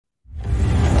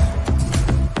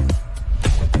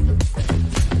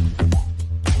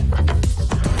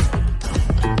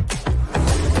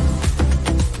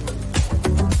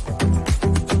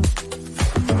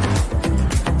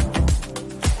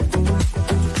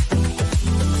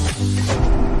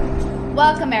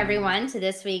Welcome, everyone, to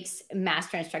this week's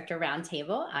Master Instructor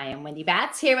Roundtable. I am Wendy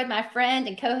Batts here with my friend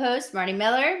and co-host, Marty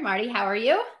Miller. Marty, how are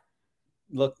you?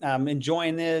 Look, I'm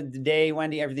enjoying the day,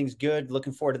 Wendy. Everything's good.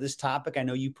 Looking forward to this topic. I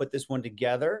know you put this one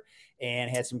together and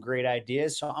had some great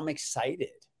ideas, so I'm excited.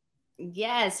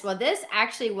 Yes. Well, this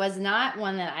actually was not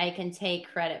one that I can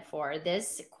take credit for.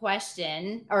 This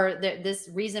question or this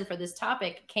reason for this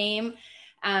topic came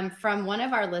from one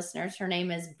of our listeners. Her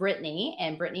name is Brittany,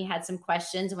 and Brittany had some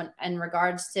questions in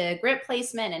regards to grip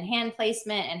placement and hand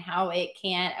placement and how it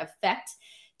can affect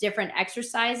different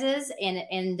exercises.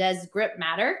 And does grip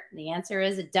matter? The answer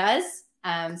is it does.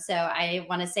 So I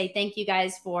want to say thank you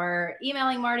guys for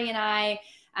emailing Marty and I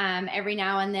every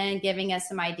now and then, giving us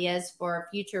some ideas for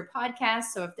future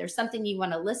podcasts. So if there's something you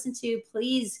want to listen to,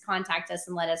 please contact us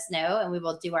and let us know, and we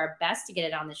will do our best to get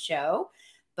it on the show.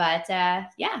 But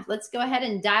yeah, let's go ahead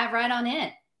and dive right on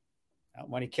in.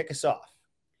 Why don't you kick us off?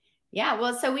 Yeah,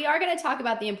 well, so we are going to talk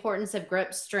about the importance of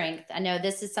grip strength. I know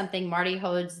this is something Marty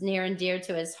holds near and dear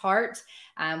to his heart.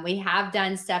 We have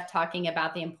done stuff talking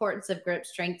about the importance of grip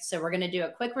strength, so we're going to do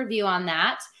a quick review on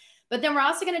that. But then we're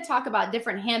also going to talk about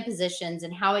different hand positions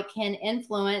and how it can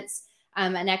influence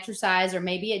an exercise, or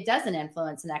maybe it doesn't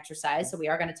influence an exercise. So we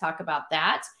are going to talk about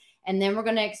that. And then we're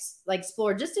going to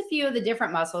explore just a few of the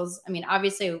different muscles. I mean,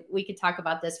 obviously, we could talk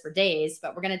about this for days,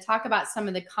 but we're going to talk about some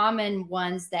of the common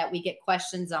ones that we get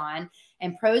questions on,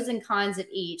 and pros and cons of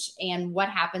each, and what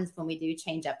happens when we do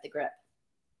change up the grip.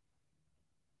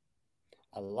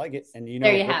 I like it. And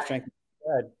grip strength,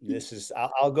 this is,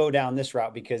 I'll go down this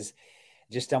route because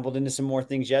I just stumbled into some more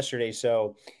things yesterday.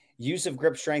 So use of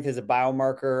grip strength as a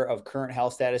biomarker of current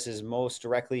health status is most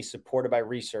directly supported by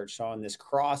research. So in this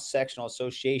cross-sectional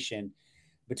association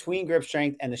between grip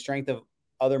strength and the strength of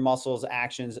other muscles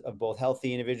actions of both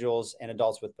healthy individuals and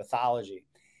adults with pathology.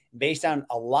 Based on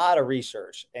a lot of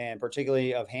research, and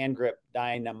particularly of hand grip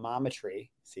dynamometry,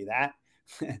 see that?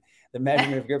 The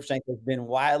measurement of grip strength has been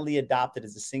widely adopted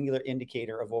as a singular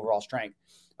indicator of overall strength.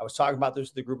 I was talking about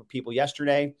this with a group of people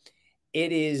yesterday.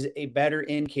 It is a better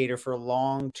indicator for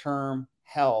long-term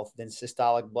health than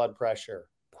systolic blood pressure.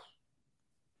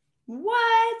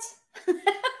 What?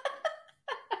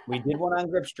 We did one on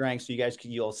grip strength, so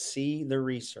you'll see the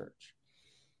research.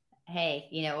 Hey,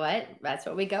 you know what? That's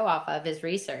what we go off of is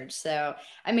research. So,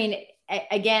 I mean,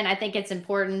 again, I think it's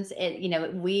important.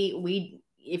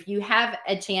 If you have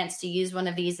a chance to use one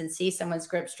of these and see someone's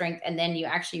grip strength, and then you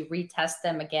actually retest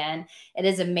them again, it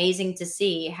is amazing to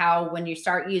see how when you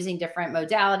start using different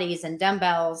modalities and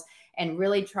dumbbells and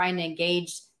really trying to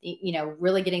engage,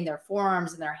 really getting their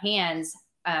forearms and their hands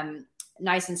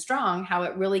nice and strong, how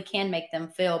it really can make them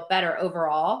feel better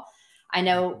overall. I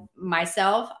know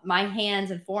myself, my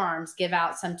hands and forearms give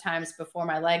out sometimes before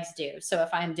my legs do. So if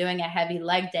I'm doing a heavy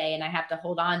leg day and I have to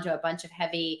hold on to a bunch of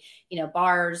heavy,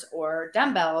 bars or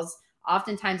dumbbells,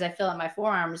 oftentimes I feel at my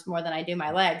forearms more than I do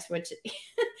my legs, which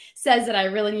says that I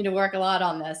really need to work a lot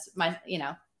on this.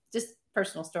 Just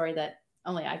personal story that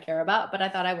only I care about, but I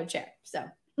thought I would share. So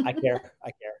I care.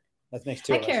 That makes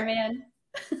two of us. I care, man.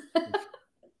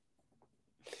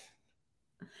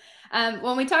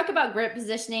 When we talk about grip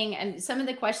positioning, and some of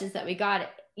the questions that we got,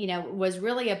 was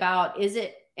really about, is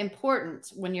it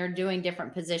important when you're doing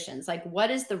different positions? Like,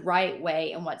 what is the right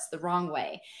way and what's the wrong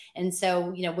way? And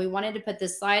so, we wanted to put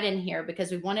this slide in here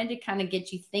because we wanted to kind of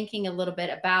get you thinking a little bit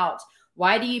about,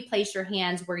 why do you place your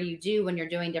hands where you do when you're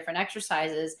doing different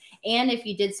exercises? And if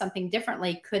you did something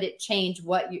differently, could it change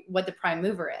what the prime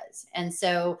mover is? And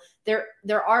so there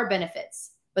are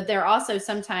benefits, but there are also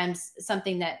sometimes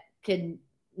something that could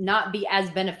not be as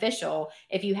beneficial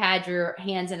if you had your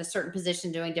hands in a certain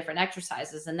position doing different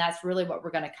exercises. And that's really what we're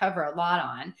going to cover a lot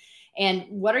on. And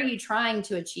what are you trying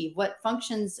to achieve? What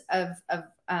functions of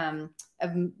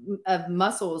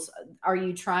muscles are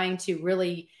you trying to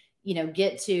really,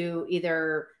 get to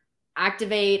either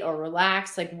activate or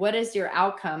relax? Like, what is your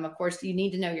outcome? Of course, you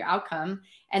need to know your outcome.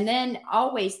 And then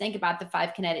always think about the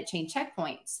 5 kinetic chain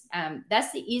checkpoints.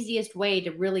 That's the easiest way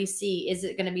to really see, is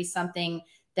it going to be something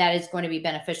that is going to be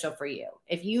beneficial for you?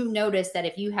 If you notice that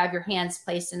if you have your hands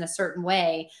placed in a certain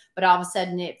way, but all of a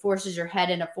sudden it forces your head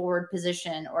in a forward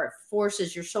position, or it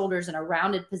forces your shoulders in a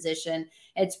rounded position,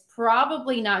 it's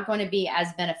probably not going to be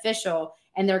as beneficial.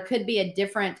 And there could be a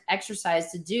different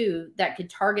exercise to do that could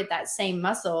target that same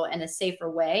muscle in a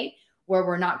safer way, where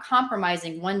we're not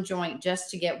compromising one joint just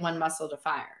to get one muscle to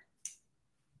fire.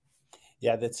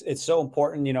 Yeah, it's so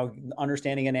important,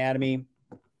 understanding anatomy,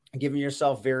 giving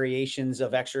yourself variations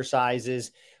of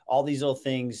exercises, all these little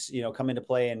things, come into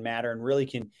play and matter and really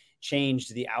can change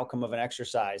the outcome of an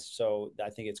exercise. So I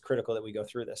think it's critical that we go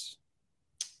through this.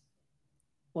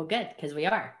 Well, good, because we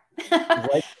are.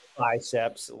 Right.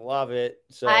 biceps. Love it.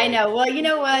 So I know. Well, you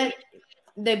know what?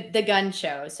 The gun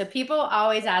show. So people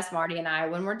always ask Marty and I,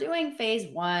 when we're doing phase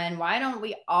 1, why don't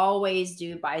we always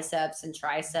do biceps and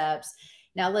triceps?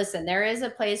 Now, listen, there is a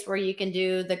place where you can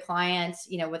do the client,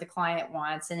 what the client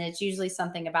wants. And it's usually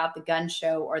something about the gun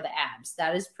show or the abs.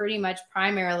 That is pretty much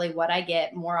primarily what I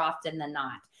get more often than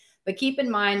not. But keep in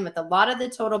mind, with a lot of the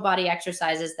total body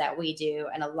exercises that we do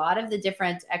and a lot of the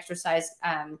different exercise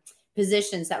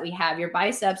positions that we have, your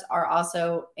biceps are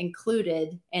also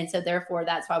included. And so therefore,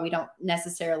 that's why we don't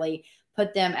necessarily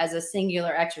put them as a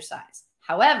singular exercise.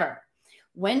 However,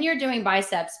 when you're doing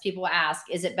biceps, people ask,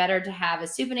 is it better to have a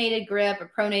supinated grip, a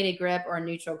pronated grip, or a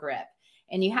neutral grip?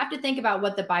 And you have to think about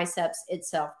what the biceps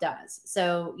itself does.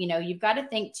 So, you've got to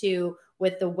think too,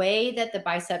 with the way that the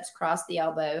biceps cross the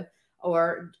elbow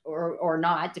or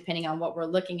not, depending on what we're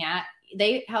looking at,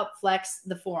 they help flex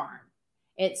the forearm.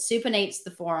 It supinates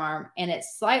the forearm, and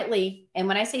it's slightly, and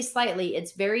when I say slightly,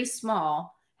 it's very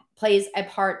small, plays a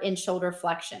part in shoulder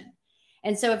flexion.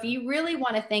 And so if you really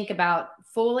want to think about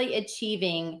fully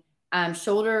achieving a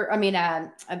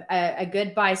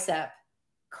good bicep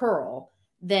curl,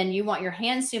 then you want your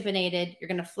hands supinated, you're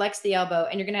going to flex the elbow,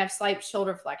 and you're going to have slight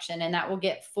shoulder flexion, and that will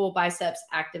get full biceps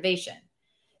activation.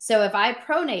 So if I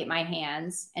pronate my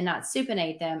hands and not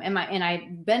supinate them, and I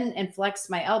bend and flex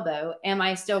my elbow, am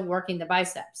I still working the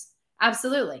biceps?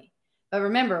 Absolutely. But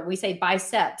remember, we say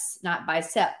biceps, not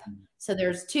bicep. So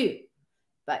there's two.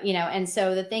 But, and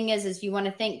so the thing is you want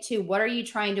to think too, what are you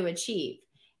trying to achieve?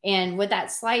 And with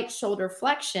that slight shoulder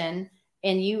flexion,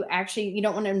 and you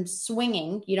don't want them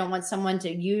swinging, you don't want someone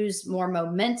to use more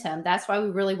momentum. That's why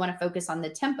we really want to focus on the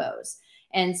tempos.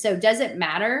 And so does it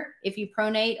matter if you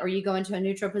pronate or you go into a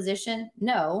neutral position?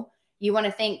 No. You want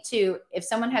to think too, if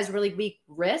someone has really weak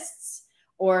wrists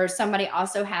or somebody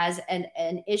also has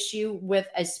an issue with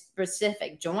a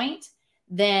specific joint,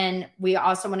 then we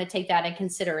also want to take that in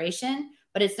consideration.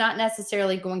 But it's not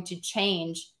necessarily going to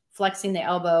change flexing the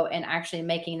elbow and actually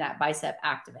making that bicep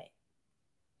activate.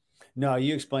 No,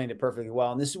 you explained it perfectly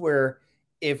well. And this is where,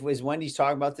 as Wendy's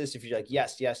talking about this, if you're like,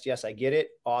 yes, I get it.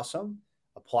 Awesome.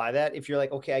 Apply that. If you're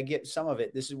like, okay, I get some of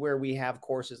it. This is where we have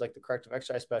courses like the Corrective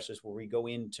Exercise Specialist, where we go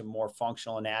into more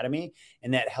functional anatomy,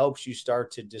 and that helps you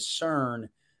start to discern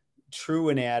true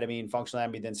anatomy and functional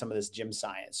anatomy than some of this gym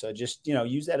science. So just,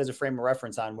 use that as a frame of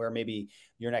reference on where maybe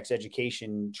your next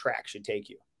education track should take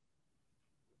you.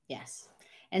 Yes.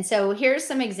 And so here's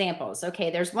some examples. Okay.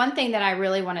 There's one thing that I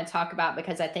really want to talk about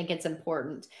because I think it's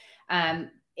important.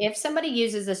 If somebody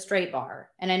uses a straight bar,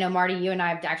 and I know, Marty, you and I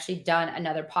have actually done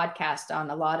another podcast on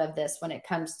a lot of this when it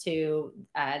comes to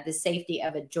the safety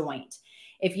of a joint.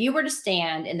 If you were to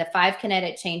stand in the 5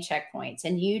 kinetic chain checkpoints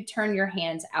and you turn your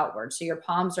hands outward, so your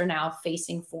palms are now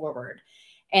facing forward,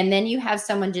 and then you have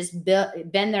someone just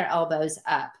bend their elbows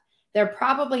up, they're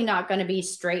probably not going to be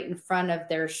straight in front of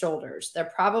their shoulders.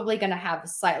 They're probably going to have a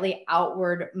slightly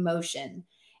outward motion.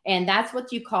 And that's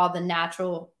what you call the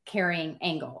natural carrying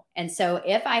angle. And so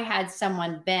if I had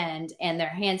someone bend and their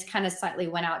hands kind of slightly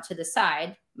went out to the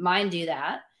side, mine do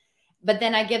that. But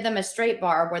then I give them a straight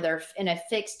bar where they're in a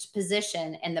fixed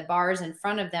position and the bar is in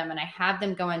front of them, and I have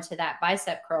them go into that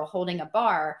bicep curl holding a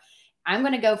bar. I'm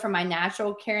going to go from my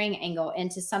natural carrying angle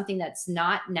into something that's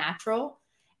not natural.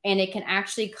 And it can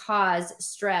actually cause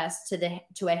stress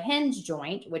to a hinge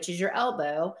joint, which is your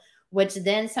elbow, which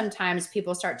then sometimes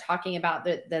people start talking about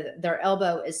their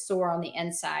elbow is sore on the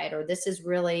inside, or this is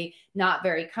really not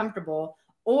very comfortable,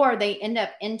 or they end up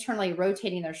internally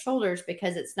rotating their shoulders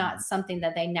because it's not something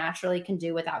that they naturally can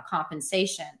do without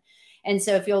compensation. And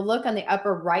so if you'll look on the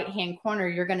upper right-hand corner,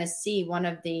 you're going to see one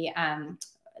of the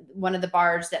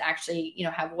bars that actually,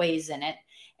 have ways in it.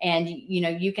 And,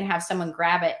 you can have someone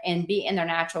grab it and be in their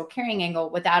natural carrying angle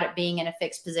without it being in a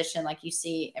fixed position like you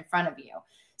see in front of you.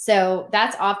 So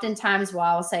that's oftentimes why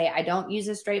I'll say I don't use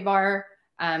a straight bar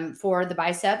for the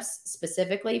biceps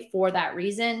specifically for that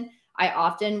reason. I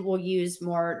often will use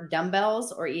more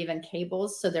dumbbells or even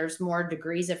cables. So there's more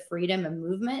degrees of freedom and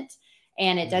movement,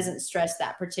 and it doesn't stress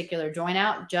that particular joint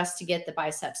out just to get the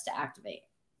biceps to activate.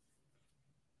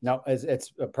 No,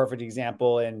 it's a perfect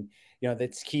example. And,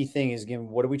 that's key thing is, again,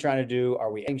 what are we trying to do?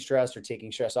 Are we adding stress or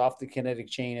taking stress off the kinetic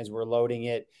chain as we're loading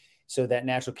it? So that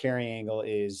natural carrying angle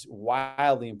is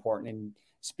wildly important. And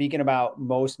speaking about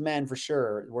most men, for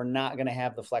sure, we're not going to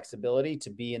have the flexibility to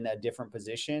be in that different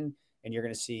position. And you're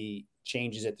going to see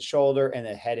changes at the shoulder and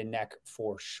the head and neck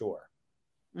for sure.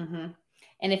 Mm-hmm.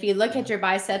 And if you look at your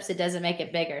biceps, it doesn't make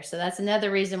it bigger. So that's another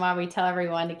reason why we tell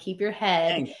everyone to keep your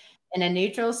head in a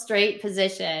neutral, straight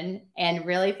position and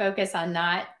really focus on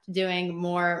not doing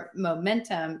more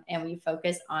momentum. And we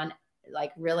focus on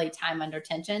like really time under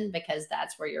tension, because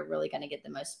that's where you're really going to get the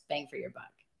most bang for your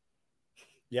buck.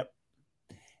 Yep.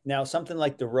 Now, something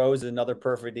like the rows is another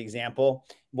perfect example.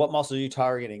 What muscles are you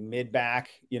targeting? Mid back,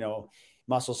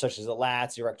 muscles such as the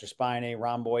lats, erector spinae,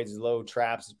 rhomboids, low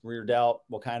traps, rear delt.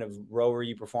 What kind of row are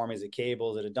you performing? Is it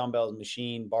cable? Is it a dumbbell,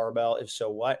 machine, barbell? If so,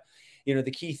 what?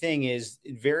 The key thing is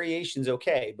variation's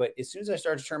okay. But as soon as I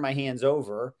start to turn my hands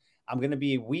over, I'm going to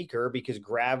be weaker because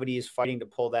gravity is fighting to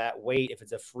pull that weight, if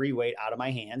it's a free weight, out of my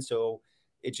hand. So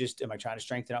am I trying to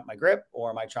strengthen up my grip,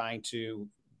 or am I trying to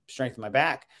strengthen my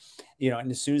back?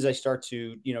 And as soon as I start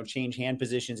to, change hand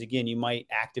positions again, you might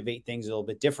activate things a little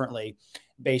bit differently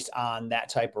based on that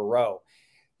type of row.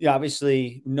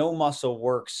 Obviously no muscle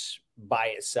works by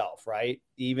itself, right?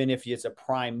 Even if it's a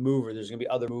prime mover, there's going to be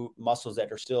other muscles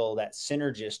that are still that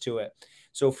synergist to it.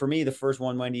 So for me, the first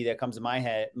one, Wendy, that comes to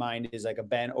my mind is like a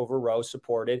bent over row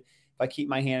supported. If I keep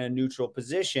my hand in a neutral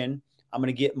position, I'm going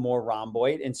to get more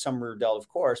rhomboid and some rear delt, of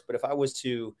course. But if I was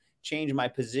to change my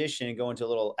position and go into a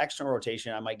little external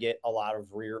rotation, I might get a lot of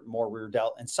more rear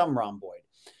delt and some rhomboid.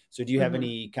 So do you have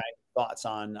any kind of thoughts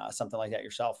on something like that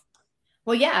yourself?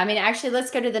 Well, yeah, I mean, actually,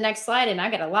 let's go to the next slide. And I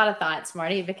got a lot of thoughts,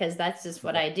 Marty, because that's just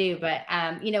what I do. But,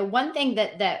 one thing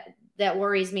that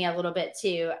worries me a little bit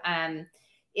too,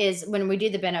 is when we do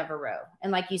the bent over row.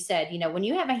 And like you said, when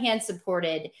you have a hand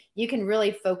supported, you can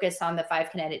really focus on the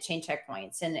 5 kinetic chain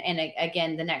checkpoints. And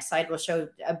again, the next slide will show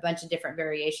a bunch of different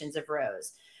variations of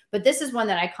rows. But this is one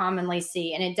that I commonly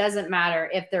see, and it doesn't matter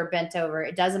if they're bent over.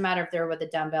 It doesn't matter if they're with a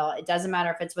dumbbell. It doesn't matter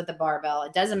if it's with a barbell.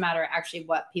 It doesn't matter actually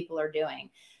what people are doing,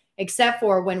 except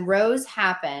for when rows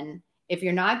happen. If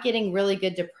you're not getting really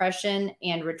good depression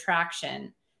and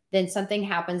retraction, then something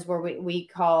happens where we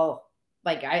call,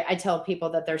 like I tell people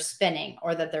that they're spinning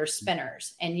or that they're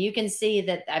spinners. And you can see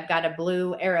that I've got a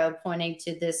blue arrow pointing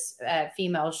to this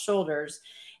female's shoulders.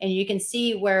 And you can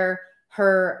see where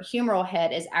her humeral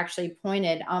head is actually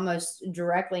pointed almost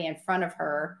directly in front of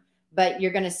her. But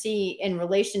you're going to see in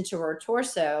relation to her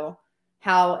torso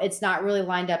how it's not really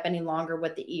lined up any longer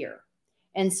with the ear.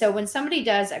 And so when somebody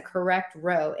does a correct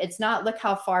row, it's not look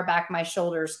how far back my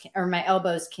shoulders or my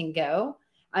elbows can go.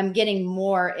 I'm getting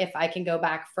more if I can go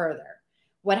back further.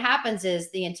 What happens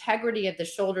is the integrity of the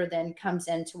shoulder then comes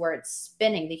into where it's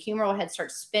spinning. The humeral head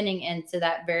starts spinning into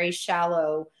that very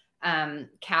shallow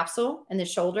capsule in the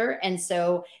shoulder. And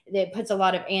so it puts a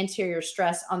lot of anterior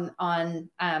stress on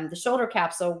the shoulder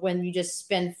capsule when you just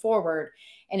spin forward.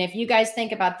 And if you guys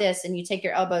think about this and you take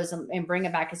your elbows and bring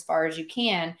it back as far as you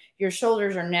can, your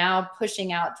shoulders are now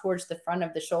pushing out towards the front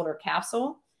of the shoulder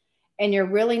capsule, and you're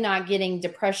really not getting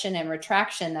depression and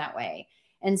retraction that way.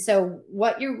 And so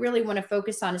what you really want to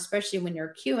focus on, especially when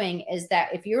you're cueing, is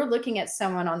that if you're looking at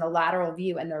someone on the lateral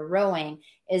view and they're rowing,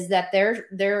 is that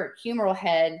their humeral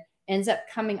head ends up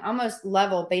coming almost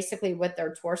level basically with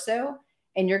their torso.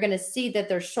 And you're going to see that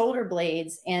their shoulder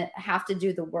blades have to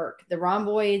do the work. The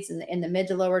rhomboids and the mid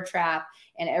to lower trap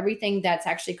and everything that's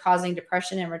actually causing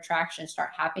depression and retraction start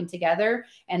happening together.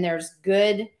 And there's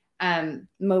good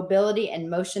mobility and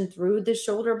motion through the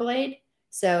shoulder blade.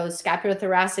 So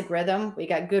scapulothoracic rhythm, we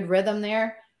got good rhythm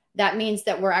there. That means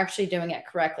that we're actually doing it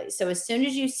correctly. So as soon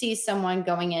as you see someone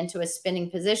going into a spinning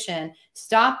position,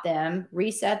 stop them,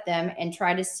 reset them, and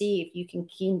try to see if you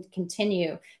can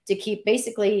continue to keep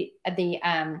basically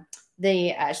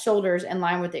the shoulders in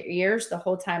line with their ears the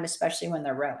whole time, especially when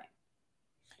they're rowing.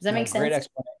 Does that make sense? Great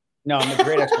explanation. No, a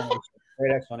great explanation.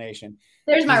 Great explanation.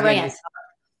 There's my rant.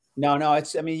 No,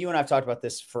 you and I've talked about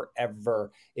this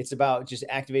forever. It's about just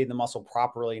activating the muscle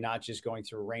properly, not just going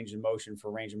through range of motion for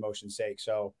range of motion's sake.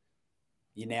 So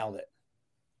you nailed it.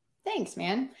 Thanks,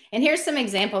 man. And here's some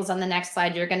examples on the next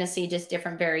slide. You're going to see just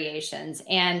different variations.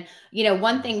 And,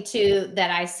 one thing too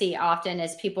that I see often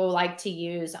is people like to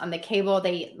use on the cable,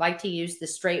 they like to use the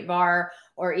straight bar,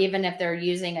 or even if they're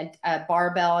using a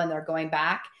barbell and they're going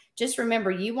back. Just remember,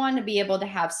 you want to be able to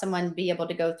have someone be able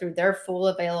to go through their full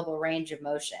available range of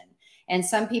motion. And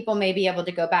some people may be able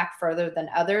to go back further than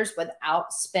others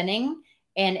without spinning.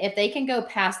 And if they can go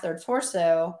past their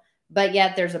torso, but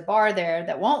yet there's a bar there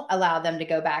that won't allow them to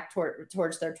go back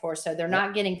towards their torso, they're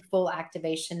not getting full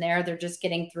activation there. They're just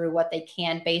getting through what they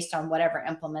can based on whatever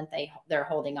implement they're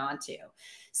holding on to.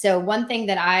 So one thing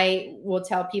that I will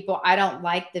tell people, I don't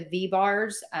like the V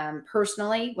bars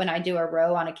personally when I do a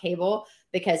row on a cable,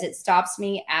 because it stops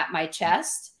me at my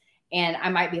chest and I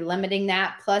might be limiting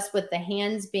that. Plus with the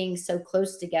hands being so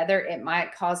close together, it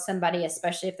might cause somebody,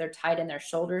 especially if they're tight in their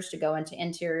shoulders, to go into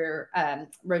interior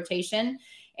rotation.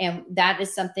 And that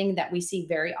is something that we see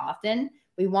very often.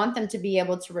 We want them to be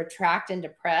able to retract and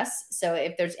depress. So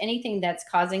if there's anything that's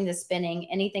causing the spinning,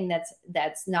 anything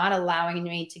that's not allowing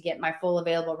me to get my full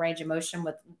available range of motion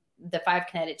with the 5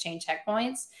 kinetic chain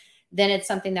checkpoints, then it's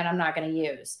something that I'm not going to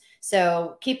use.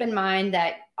 So keep in mind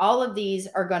that all of these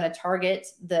are going to target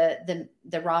the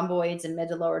rhomboids and mid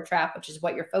to lower trap, which is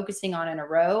what you're focusing on in a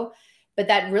row. But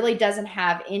that really doesn't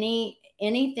have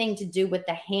anything to do with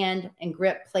the hand and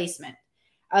grip placement,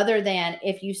 other than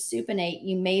if you supinate,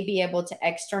 you may be able to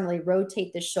externally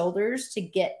rotate the shoulders to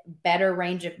get better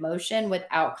range of motion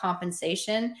without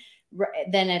compensation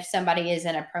than if somebody is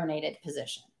in a pronated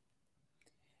position.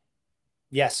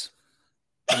 Yes.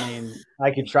 I mean,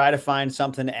 I could try to find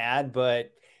something to add,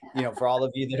 but for all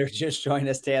of you that are just joining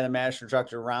us today on the Master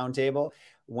Instructor Roundtable,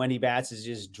 Wendy Batts is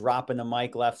just dropping the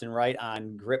mic left and right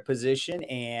on grip position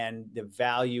and the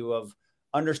value of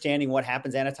understanding what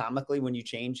happens anatomically when you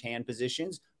change hand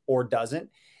positions or doesn't.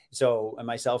 So, and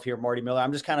myself here, Marty Miller,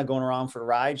 I'm just kind of going around for the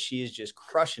ride. She is just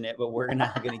crushing it, but we're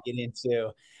now going to get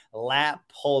into lat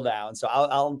pull down. So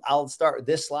I'll start with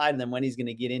this slide, and then Wendy's going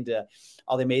to get into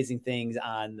all the amazing things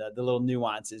on the little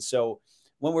nuances. So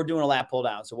when we're doing a lat pull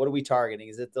down, so what are we targeting?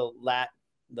 Is it the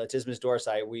latissimus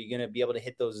dorsi? We're going to be able to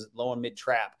hit those low and mid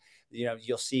trap.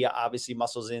 You'll see obviously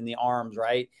muscles in the arms,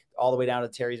 right? All the way down to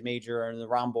teres major and the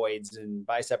rhomboids and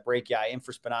bicep brachii,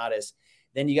 infraspinatus.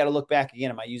 Then you got to look back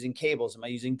again. Am I using cables? Am I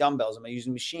using dumbbells? Am I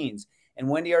using machines? And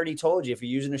Wendy already told you, if you're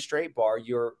using a straight bar,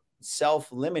 you're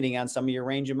self-limiting on some of your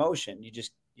range of motion.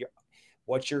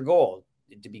 What's your goal?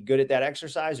 To be good at that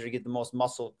exercise or to get the most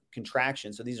muscle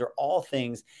contraction? So these are all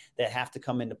things that have to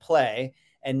come into play.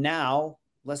 And now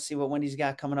let's see what Wendy's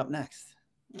got coming up next.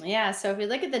 Yeah. So if we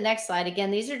look at the next slide,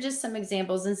 again, these are just some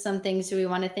examples and some things we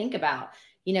want to think about.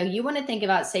 You want to think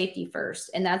about safety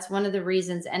first. And that's one of the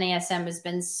reasons NASM has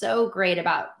been so great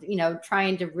about,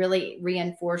 trying to really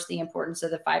reinforce the importance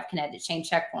of the 5 kinetic chain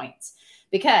checkpoints.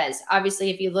 Because obviously,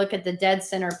 if you look at the dead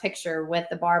center picture with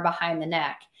the bar behind the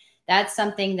neck, that's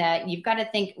something that you've got to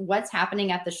think what's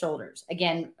happening at the shoulders.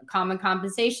 Again, common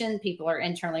compensation, people are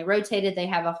internally rotated. They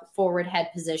have a forward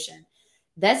head position.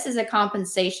 This is a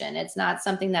compensation. It's not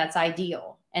something that's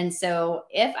ideal. And so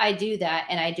if I do that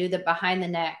and I do the behind the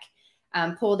neck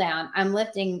pull down, I'm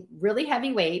lifting really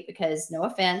heavy weight because, no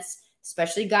offense,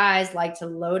 especially guys like to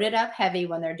load it up heavy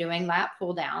when they're doing lat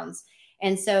pull downs.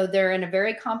 And so they're in a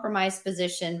very compromised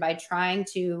position by trying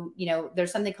to,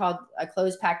 there's something called a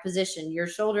closed pack position. Your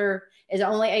shoulder is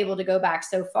only able to go back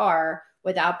so far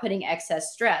without putting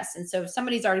excess stress. And so if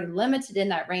somebody's already limited in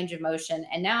that range of motion,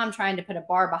 and now I'm trying to put a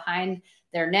bar behind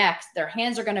their neck, their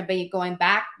hands are going to be going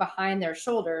back behind their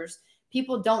shoulders.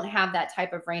 People don't have that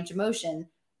type of range of motion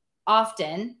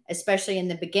often, especially in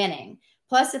the beginning.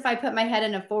 Plus, if I put my head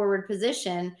in a forward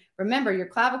position, remember your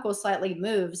clavicle slightly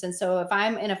moves. And so if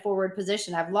I'm in a forward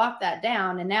position, I've locked that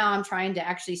down. And now I'm trying to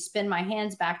actually spin my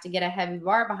hands back to get a heavy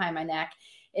bar behind my neck.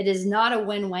 It is not a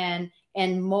win-win,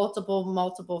 and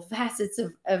multiple facets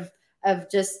of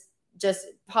just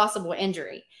possible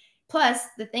injury. Plus,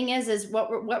 the thing is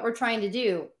what we're trying to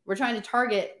do, we're trying to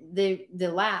target the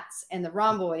lats and the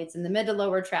rhomboids and the mid to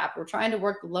lower trap. We're trying to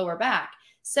work the lower back.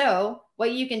 So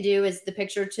what you can do is the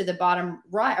picture to the bottom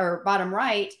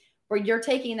right, where you're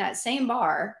taking that same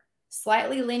bar,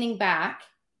 slightly leaning back,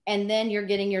 and then you're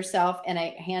getting yourself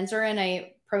hands are in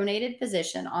a pronated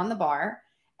position on the bar,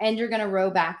 and you're going to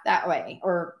row back that way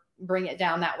or bring it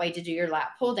down that way to do your lat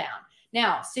pull down.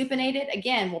 Now, supinated,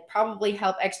 again, will probably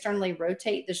help externally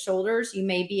rotate the shoulders. You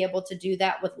may be able to do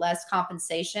that with less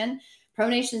compensation.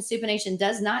 Pronation, supination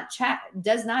does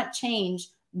not change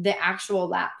the actual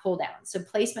lat pull down. So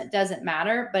placement doesn't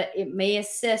matter, but it may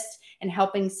assist in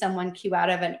helping someone cue out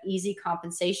of an easy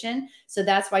compensation. So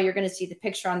that's why you're going to see the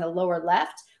picture on the lower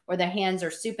left where the hands are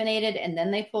supinated and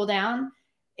then they pull down.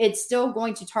 It's still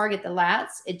going to target the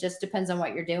lats. It just depends on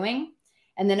what you're doing.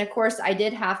 And then, of course, I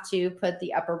did have to put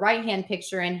the upper right-hand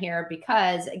picture in here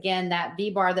because, again, that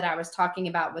V-bar that I was talking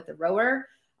about with the rower,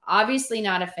 obviously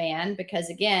not a fan because,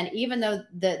 again, even though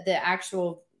the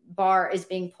actual bar is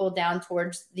being pulled down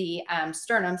towards the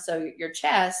sternum, so your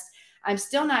chest, I'm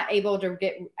still not able to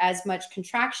get as much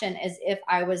contraction as if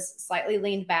I was slightly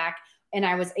leaned back and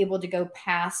I was able to go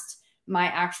past my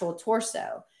actual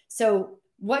torso. So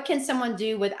what can someone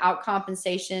do without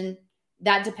compensation?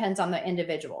 That depends on the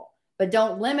individual. But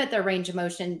don't limit their range of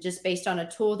motion just based on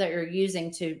a tool that you're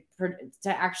using to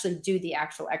actually do the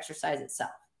actual exercise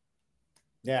itself.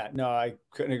 Yeah, no, I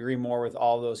couldn't agree more with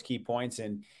all those key points.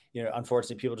 And,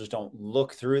 unfortunately, people just don't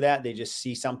look through that. They just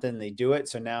see something, they do it.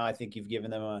 So now I think you've given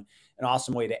them an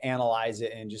awesome way to analyze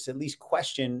it and just at least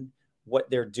question what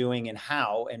they're doing and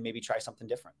how, and maybe try something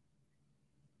different.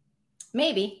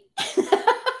 Maybe.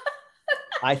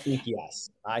 I think yes.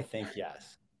 I think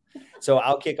yes. So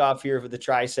I'll kick off here with the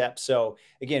tricep. So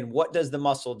again, what does the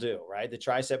muscle do, right? The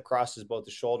tricep crosses both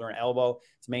the shoulder and elbow.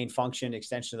 Its main function,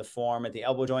 extension of the forearm at the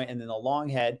elbow joint, and then the long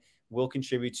head will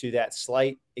contribute to that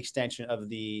slight extension of and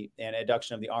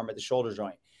adduction of the arm at the shoulder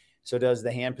joint. So does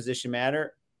the hand position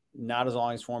matter? Not as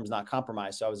long as form's not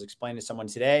compromised. So I was explaining to someone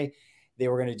today, they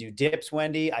were going to do dips,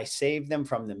 Wendy. I saved them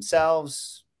from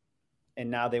themselves. And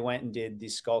now they went and did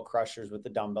these skull crushers with the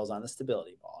dumbbells on the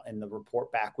stability ball. And the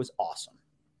report back was awesome.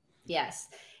 Yes.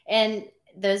 And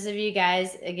those of you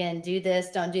guys, again, do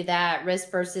this, don't do that, risk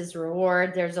versus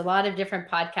reward. There's a lot of different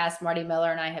podcasts Marty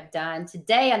Miller and I have done.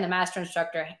 Today on the Master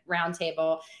Instructor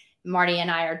Roundtable, Marty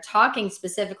and I are talking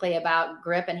specifically about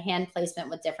grip and hand placement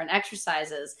with different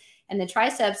exercises. And the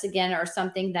triceps, again, are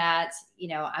something that,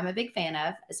 I'm a big fan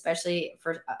of, especially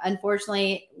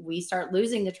unfortunately, we start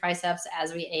losing the triceps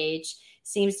as we age.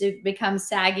 Seems to become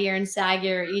saggier and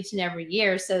saggier each and every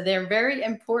year. So they're very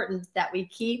important that we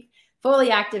keep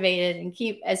fully activated and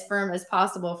keep as firm as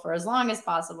possible for as long as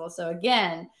possible. So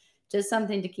again, just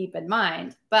something to keep in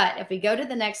mind. But if we go to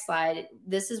the next slide,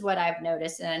 this is what I've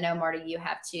noticed. And I know, Marty, you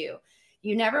have too.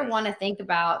 You never want to think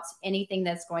about anything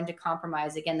that's going to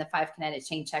compromise, again, the 5 kinetic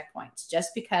chain checkpoints,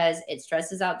 just because it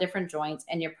stresses out different joints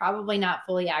and you're probably not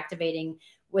fully activating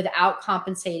without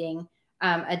compensating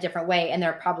a different way. And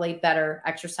there are probably better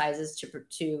exercises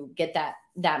to get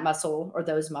that muscle or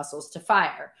those muscles to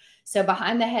fire. So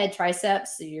behind the head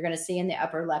triceps, you're going to see in the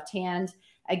upper left hand,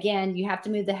 again, you have to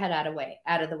move the head out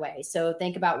of the way. So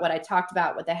think about what I talked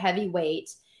about with a heavy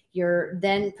weight. You're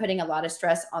then putting a lot of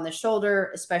stress on the shoulder,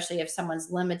 especially if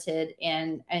someone's limited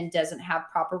and doesn't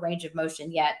have proper range of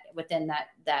motion yet within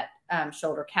that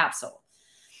shoulder capsule.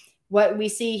 What we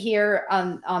see here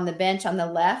on the bench on the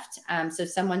left, so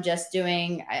someone just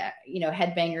doing,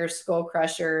 headbangers, skull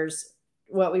crushers,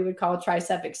 what we would call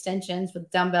tricep extensions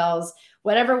with dumbbells,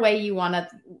 whatever way you want to,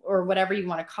 or whatever you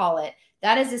want to call it.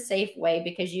 That is a safe way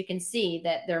because you can see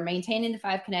that they're maintaining the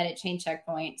 5 kinetic chain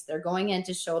checkpoints. They're going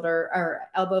into shoulder or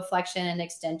elbow flexion and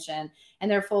extension, and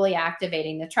they're fully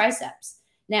activating the triceps.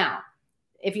 Now,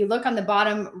 if you look on the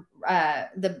bottom,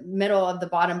 the middle of the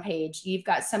bottom page, you've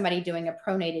got somebody doing a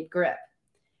pronated grip.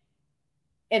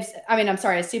 A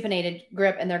supinated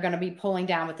grip, and they're going to be pulling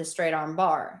down with a straight arm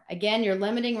bar. Again, you're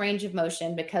limiting range of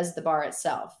motion because of the bar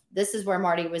itself. This is where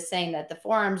Marty was saying that the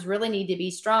forearms really need to be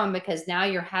strong because now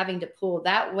you're having to pull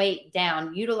that weight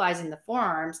down, utilizing the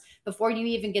forearms before you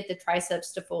even get the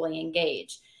triceps to fully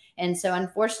engage. And so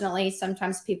unfortunately,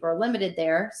 sometimes people are limited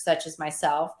there, such as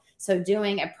myself. So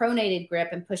doing a pronated grip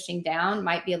and pushing down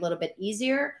might be a little bit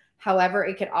easier. However,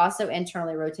 it could also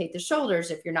internally rotate the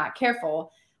shoulders if you're not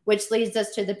careful, which leads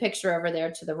us to the picture over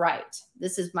there to the right.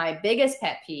 This is my biggest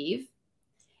pet peeve,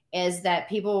 is that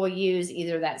people will use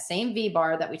either that same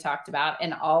V-bar that we talked about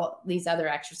in all these other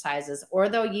exercises, or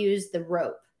they'll use the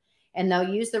rope. And they'll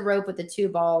use the rope with the 2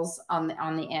 balls on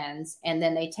the ends, and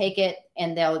then they take it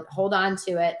and they'll hold on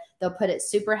to it. They'll put it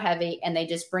super heavy, and they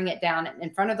just bring it down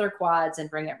in front of their quads and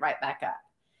bring it right back up.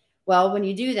 Well, when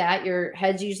you do that, your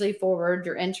head's usually forward,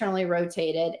 you're internally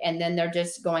rotated, and then they're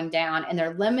just going down, and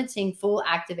they're limiting full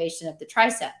activation of the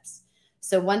triceps.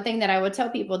 So one thing that I would tell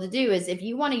people to do is if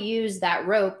you want to use that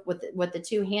rope with the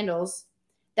 2 handles,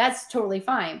 that's totally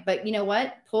fine. But you know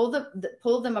what? Pull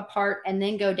them apart and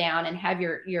then go down and have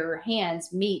your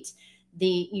hands meet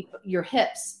your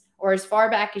hips or as far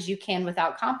back as you can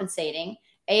without compensating.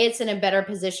 It's in a better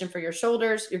position for your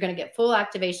shoulders. You're going to get full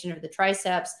activation of the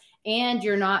triceps, and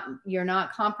you're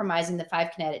not compromising the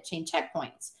 5 kinetic chain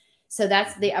checkpoints. So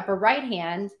that's the upper right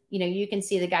hand. You can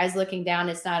see the guys looking down.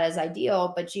 It's not as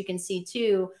ideal, but you can see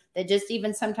too that just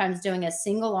even sometimes doing a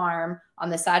single arm on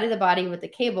the side of the body with the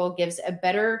cable gives a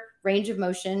better range of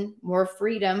motion, more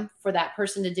freedom for that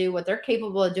person to do what they're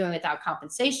capable of doing without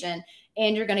compensation.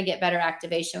 And you're going to get better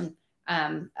activation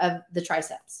of the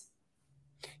triceps.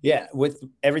 Yeah. With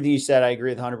everything you said, I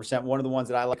agree with 100%. One of the ones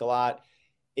that I like a lot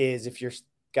is if you're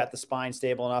got the spine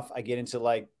stable enough, I get into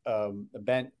like a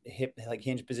bent hip, like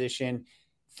hinge position.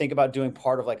 Think about doing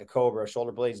part of like a cobra,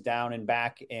 shoulder blades down and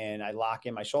back, and I lock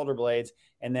in my shoulder blades,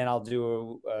 and then I'll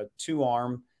do a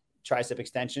 2-arm tricep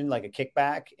extension, like a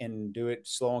kickback, and do it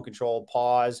slow and controlled,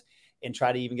 pause, and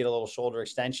try to even get a little shoulder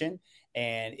extension.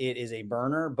 And it is a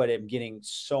burner, but I'm getting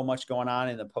so much going on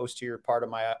in the posterior part of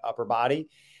my upper body.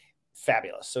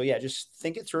 Fabulous. So yeah, just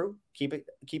think it through, keep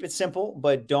it simple,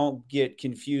 but don't get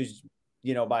confused,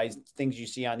 by things you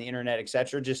see on the internet, et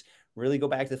cetera. Just really go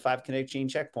back to the 5 kinetic chain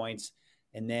checkpoints,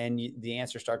 and then the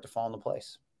answers start to fall into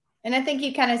place. And I think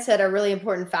you kind of said a really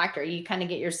important factor. You kind of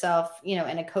get yourself, in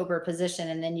a cobra position,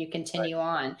 and then you continue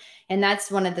on. And that's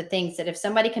one of the things that if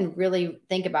somebody can really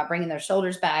think about bringing their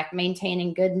shoulders back,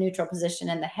 maintaining good neutral position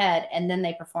in the head, and then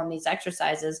they perform these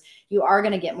exercises, you are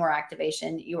going to get more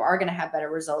activation. You are going to have better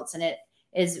results. And it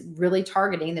is really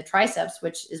targeting the triceps,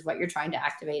 which is what you're trying to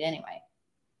activate anyway.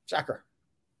 Chakra.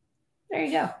 There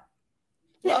you go.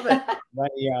 Love it.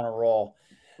 Wendy on a roll.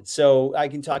 So I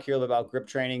can talk here a little bit about grip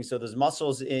training. So those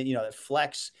muscles, that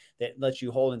flex, that lets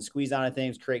you hold and squeeze onto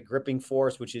things, create gripping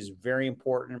force, which is very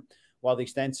important, while the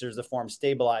extensors, the form,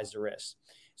 stabilize the wrist.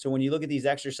 So when you look at these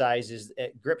exercises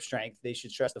at grip strength, they should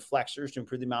stress the flexors to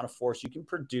improve the amount of force you can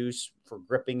produce for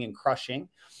gripping and crushing,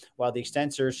 while the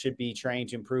extensors should be trained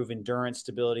to improve endurance,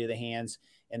 stability of the hands,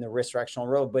 and the wrist directional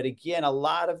row. But again, a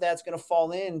lot of that's going to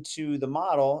fall into the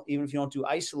model, even if you don't do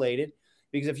isolated,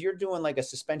 because if you're doing like a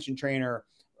suspension trainer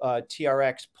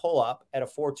TRX pull-up at a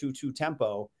 4.22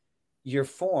 tempo, your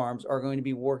forms are going to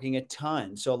be working a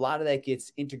ton. So a lot of that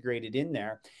gets integrated in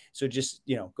there. So just,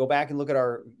 go back and look at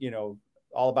our,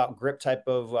 all about grip type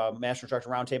of Master Instructor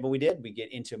Roundtable we did. We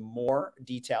get into more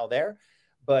detail there,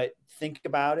 but think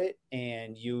about it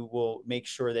and you will make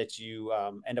sure that you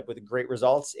end up with great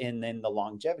results. And then the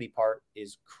longevity part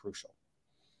is crucial.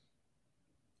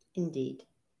 Indeed.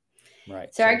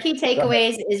 Right. So our key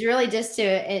takeaways is really just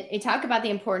to talk about the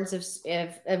importance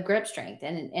of grip strength.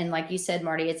 And like you said,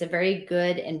 Marty, it's a very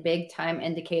good and big time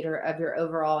indicator of your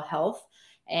overall health.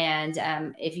 And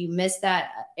if you missed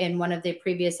that in one of the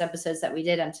previous episodes that we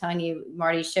did, I'm telling you,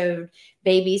 Marty showed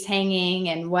babies hanging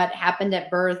and what happened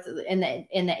at birth in the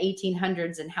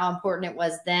 1800s and how important it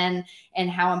was then and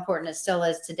how important it still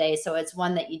is today. So it's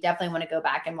one that you definitely want to go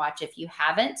back and watch if you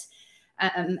haven't.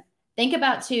 Think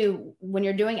about too, when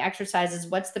you're doing exercises,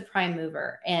 what's the prime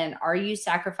mover, and are you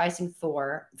sacrificing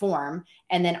form?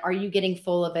 And then are you getting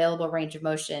full available range of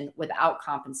motion without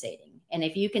compensating? And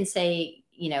if you can say,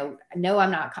 no,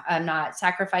 I'm not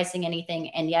sacrificing anything,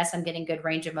 and yes, I'm getting good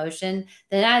range of motion,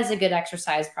 then that is a good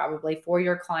exercise probably for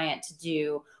your client to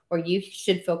do, or you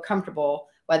should feel comfortable,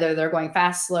 whether they're going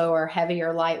fast, slow, or heavy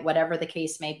or light, whatever the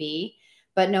case may be.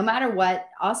 But no matter what,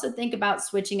 also think about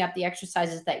switching up the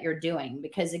exercises that you're doing,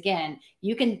 because again,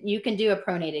 you can do a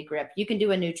pronated grip, you can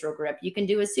do a neutral grip, you can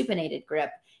do a supinated grip.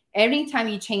 Anytime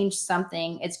you change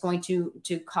something, it's going to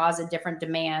cause a different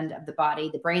demand of the body.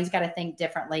 The brain's got to think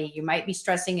differently. You might be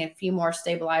stressing a few more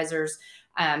stabilizers,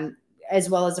 as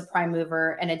well as a prime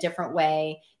mover in a different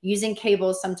way, using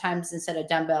cables sometimes instead of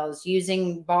dumbbells,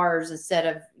 using bars instead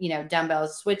of,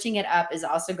 dumbbells. Switching it up is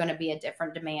also going to be a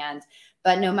different demand.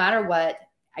 But no matter what,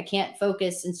 I can't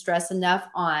focus and stress enough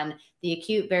on the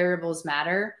acute variables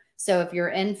matter. So if you're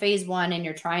in phase 1 and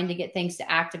you're trying to get things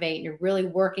to activate and you're really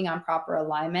working on proper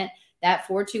alignment, that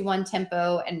 4-2-1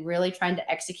 tempo and really trying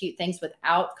to execute things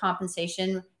without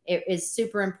compensation, it is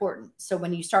super important. So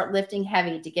when you start lifting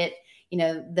heavy to get,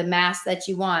 the mass that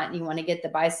you want to get the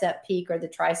bicep peak or the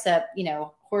tricep,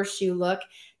 horseshoe look,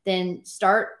 then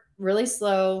start really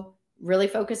slow, really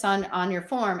focus on your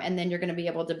form, and then you're going to be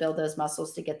able to build those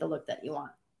muscles to get the look that you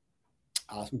want.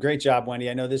 Awesome. Great job, Wendy.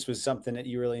 I know this was something that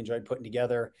you really enjoyed putting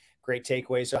together. Great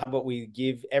takeaway. So how about we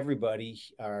give everybody,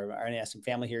 our NASM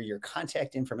family here, your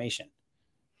contact information?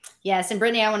 Yes. And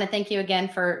Brittany, I want to thank you again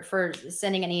for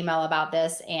sending an email about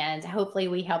this. And hopefully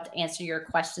we helped answer your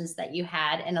questions that you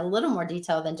had in a little more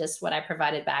detail than just what I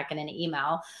provided back in an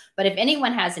email. But if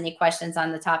anyone has any questions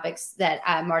on the topics that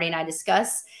Marty and I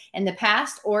discussed in the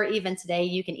past, or even today,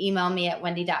 you can email me at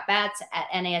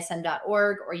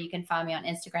wendy.batts@nasm.org, or you can find me on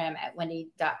Instagram at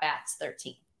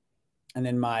wendy.batts13. And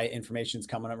then my information is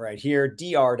coming up right here,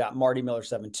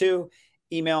 dr.martymiller72.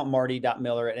 Email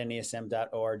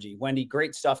marty.miller@nasm.org. Wendy,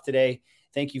 great stuff today.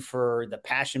 Thank you for the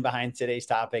passion behind today's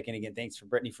topic. And again, thanks for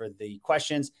Brittany for the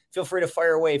questions. Feel free to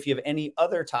fire away if you have any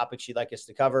other topics you'd like us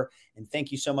to cover. And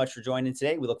thank you so much for joining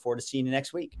today. We look forward to seeing you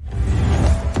next week.